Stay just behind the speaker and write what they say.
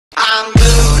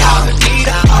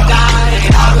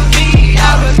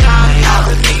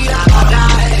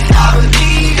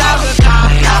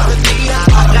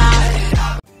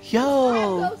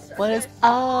is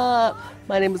up?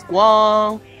 My name is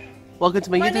Guang. Welcome to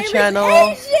my YouTube channel.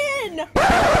 Asian!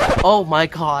 Oh my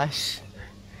gosh.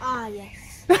 Ah,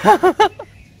 yes.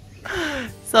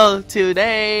 So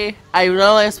today, I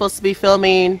know I was supposed to be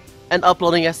filming and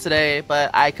uploading yesterday, but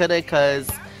I couldn't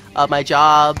because of my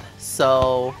job.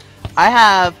 So I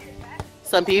have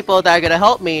some people that are gonna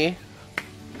help me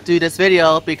do this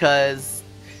video because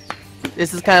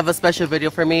this is kind of a special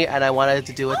video for me and I wanted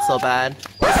to do it so bad.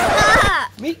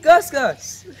 Meet Gus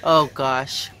Gus. Oh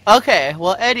gosh. Okay,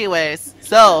 well anyways,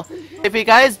 so if you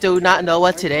guys do not know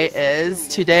what today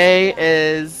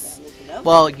is,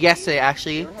 well, yesterday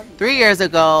actually, 3 years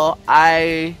ago,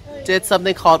 I did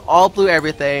something called All Blue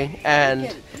Everything,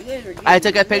 and I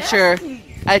took a picture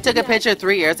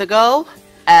 3 years ago,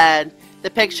 and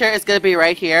the picture is gonna be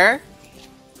right here,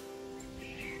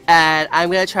 and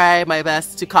I'm gonna try my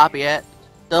best to copy it.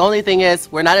 The only thing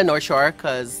is, we're not in North Shore,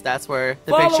 because that's where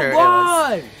the picture is.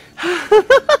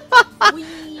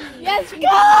 Let's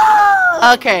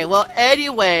go! Okay, well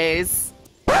anyways.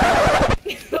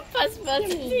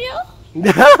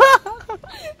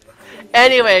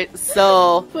 Anyway,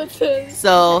 so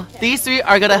these three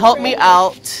are gonna help me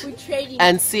out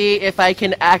and see if I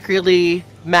can accurately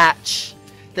match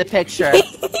the picture.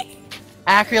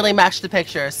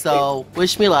 So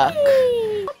wish me luck.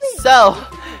 So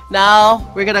now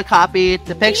we're gonna copy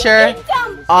the picture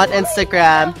on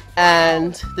Instagram,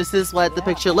 and this is what the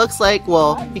picture looks like.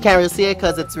 Well, you can't really see it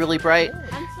because it's really bright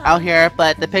out here,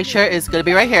 but the picture is gonna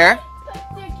be right here.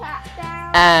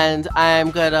 And I'm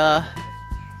gonna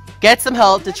get some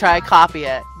help to try to copy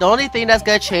it. The only thing that's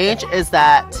gonna change is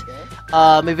that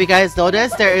if you guys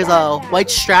notice, there is a white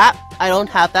strap. I don't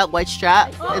have that white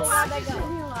strap.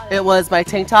 It was my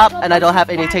tank top, and I don't have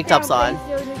any tank tops on.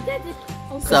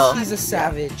 So he's a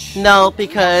savage. No,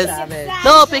 because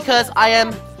I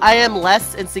am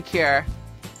less insecure,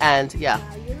 and yeah.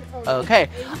 Okay.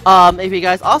 If you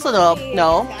guys also don't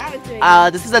know,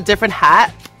 this is a different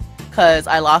hat. Because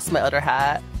I lost my other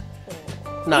hat.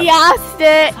 No. Lost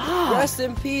it! Rest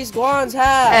in peace, Guan's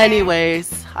hat!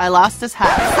 Anyways, I lost this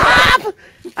hat. Stop!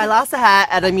 I lost a hat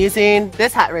and I'm using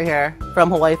this hat right here from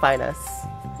Hawaii Finest.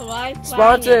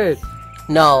 Sponsored!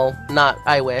 No, not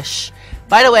I wish.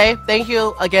 By the way, thank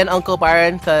you again, Uncle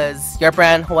Byron, because your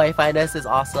brand, Hawaii Finest, is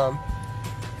awesome.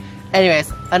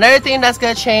 Anyways, another thing that's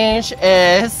gonna change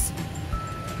is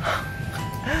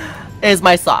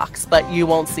my socks, but you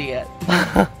won't see it.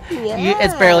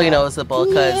 It's barely noticeable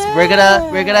because we're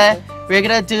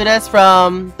gonna do this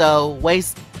from the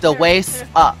waist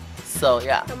up. So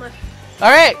yeah. All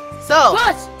right. So. All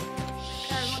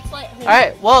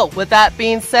right. Well, with that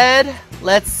being said,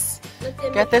 let's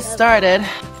get this started.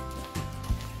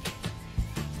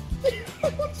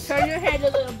 Turn your head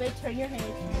a little bit. Turn your head.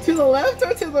 To the left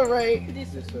or to the right?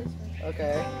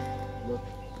 Okay.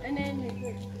 And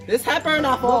then. This hat better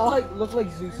not fall. Look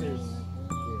like Zeus's.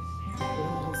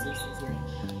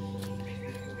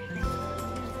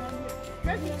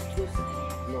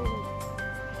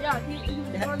 Yeah, he's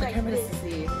more like this.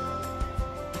 See.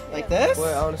 Like this?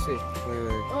 Wait, I want to see.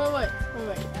 Wait.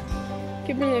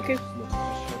 Keep me there,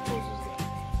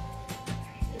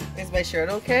 Is my shirt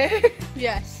okay?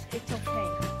 Yes, it's okay.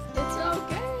 It's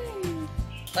okay.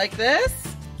 Like this?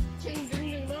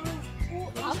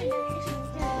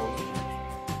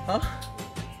 Huh?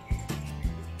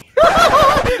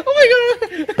 Oh my god!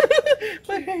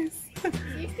 My face.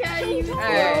 You can't even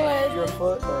Alright. Your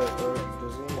foot or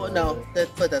does it? Well, no, the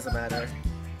foot doesn't matter.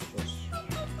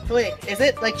 Wait, is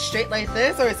it like straight like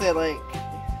this or is it like...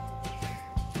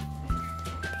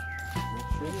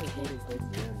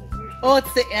 Oh,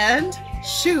 it's the end?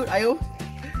 Shoot,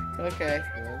 okay.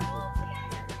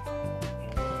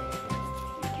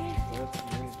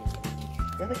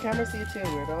 Let the camera see you too,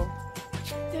 weirdo.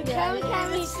 The camera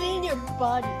can't even see your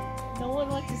body. No one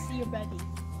wants to see your belly.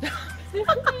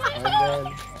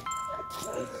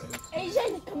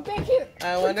 Asian, come back here.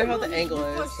 I wonder how the angle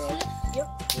is. So. Yep.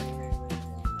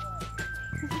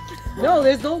 No,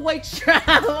 there's no white strap.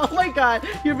 Oh my god,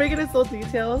 you're making it so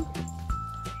detailed.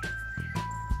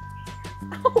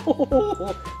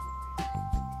 Oh.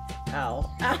 Ow.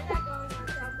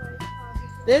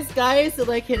 This guy is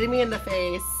like hitting me in the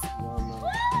face.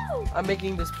 I'm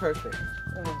making this perfect.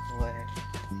 Oh boy.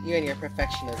 You and your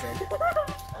perfectionism. I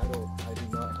do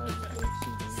not have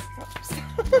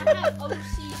OCD. I have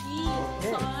OCD,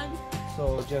 son. So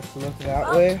just look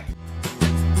that way.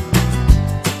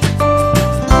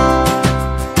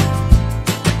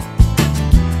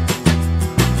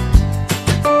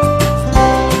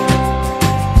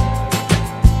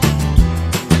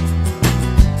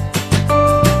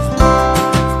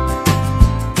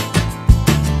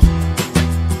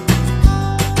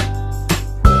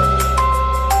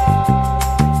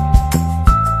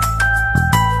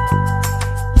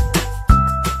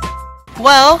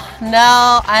 Well,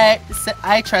 now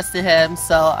I trusted him,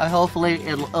 so hopefully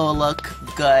it'll look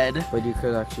good. But you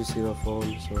could actually see the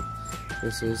phone, so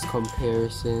this is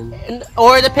comparison.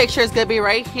 Or the picture is gonna be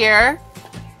right here,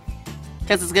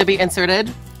 because it's gonna be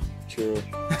inserted. True.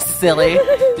 Silly.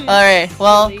 Alright,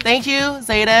 well, thank you,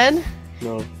 Zayden.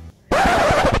 No.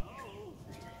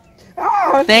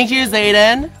 Thank you,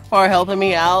 Zayden, for helping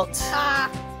me out.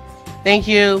 Thank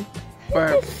you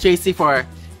for JC for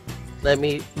let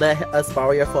us borrow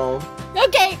your phone.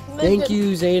 Okay. Thank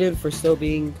you, Zayden, for still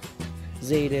being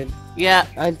Zayden. Yeah.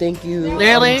 And thank you,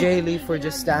 Literally? Jaylee, for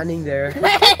just standing there.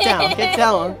 Get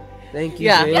down. Thank you,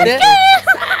 Yeah. Jaylee.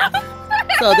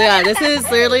 So yeah,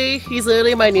 he's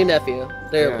literally my new nephew.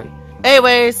 Literally. Yeah.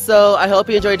 Anyway, so I hope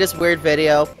you enjoyed this weird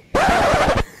video.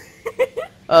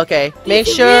 Okay, make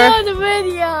sure. The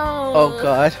video. Oh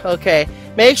god. Okay,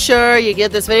 make sure you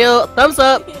give this video a thumbs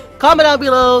up, comment down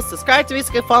below, subscribe to me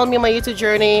so you can follow me on my YouTube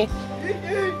journey.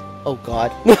 Oh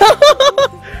god.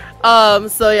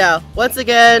 So yeah, once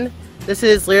again, this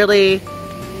is literally,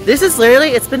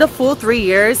 it's been a full 3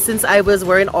 years since I was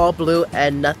wearing all blue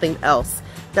and nothing else.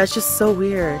 That's just so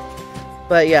weird.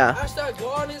 But yeah. Hashtag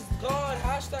Guan is gone.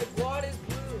 Hashtag Guan is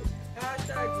blue.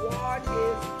 Hashtag Guan is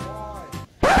gone.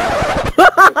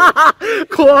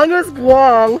 Guang is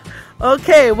Guang.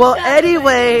 Okay, well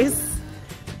anyways.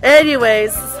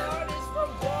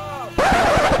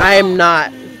 I am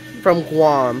not from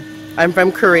Guam. I'm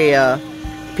from Korea.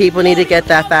 People need to get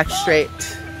that fact straight.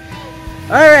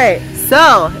 Alright,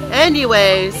 so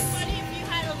anyways.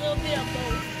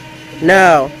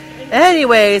 No.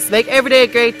 Anyways, make every day a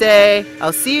great day.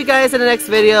 I'll see you guys in the next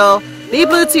video. Be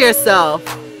blue to yourself.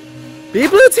 Be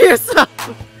blue to yourself.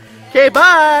 Okay,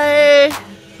 bye.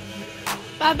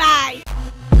 Bye-bye.